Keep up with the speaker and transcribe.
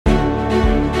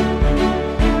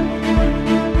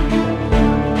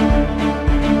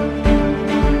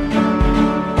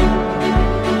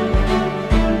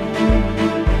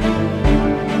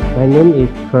My name is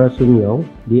Sun Yong,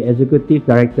 the Executive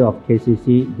Director of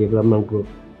KCC Development Group.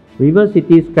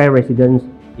 Rivercity Sky Residence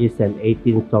is an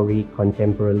 18-story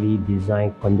contemporarily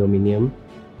designed condominium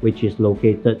which is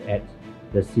located at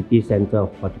the city center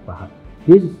of Batu Pahat.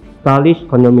 This stylish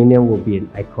condominium will be an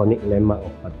iconic landmark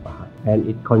of Batu Pahat, and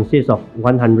it consists of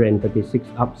 136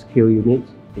 upscale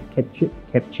units. It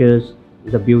captures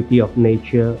the beauty of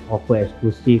nature, offers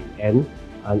exclusive and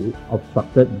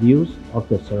unobstructed views of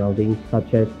the surroundings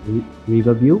such as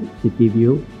river view, city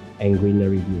view, and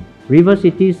greenery view.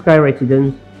 Rivercity Sky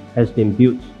Residence has been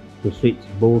built to suit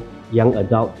both young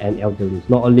adult and elderly,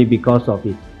 not only because of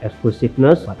its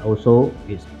exclusiveness but also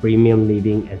its premium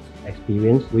living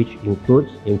experience, which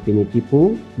includes infinity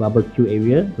pool, barbecue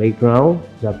area, playground,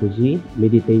 jacuzzi,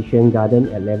 meditation garden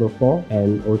at level 4,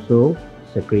 and also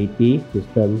security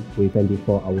system with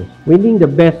 24 hours. Winning the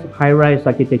Best High-Rise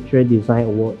Architecture Design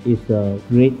Award is a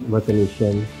great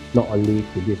recognition not only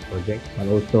to this project but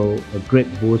also a great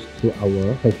boost to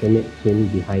our passionate team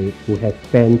behind it who have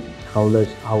spent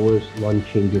countless hours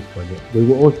launching this project. We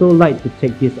would also like to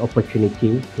take this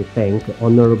opportunity to thank the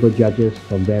honorable judges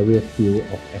from various fields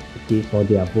of expertise for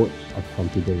their votes of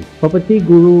confidence.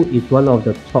 PropertyGuru is one of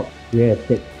the top real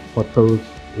estate portals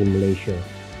in Malaysia.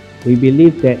 We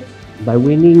believe that by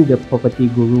winning the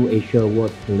PropertyGuru Asia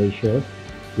Award Malaysia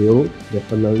will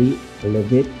definitely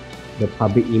elevate the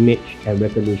public image and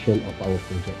recognition of our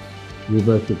project,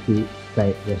 Rivercity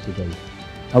Sky Residence.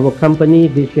 Our company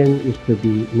vision is to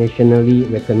be nationally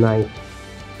recognized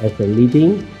as a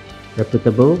leading,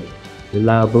 reputable,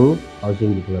 reliable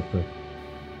housing developer.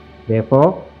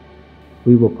 Therefore,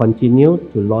 we will continue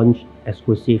to launch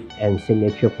exclusive and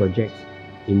signature projects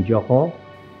in Johor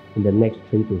in the next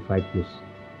 3 to 5 years.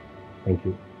 Thank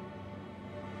you.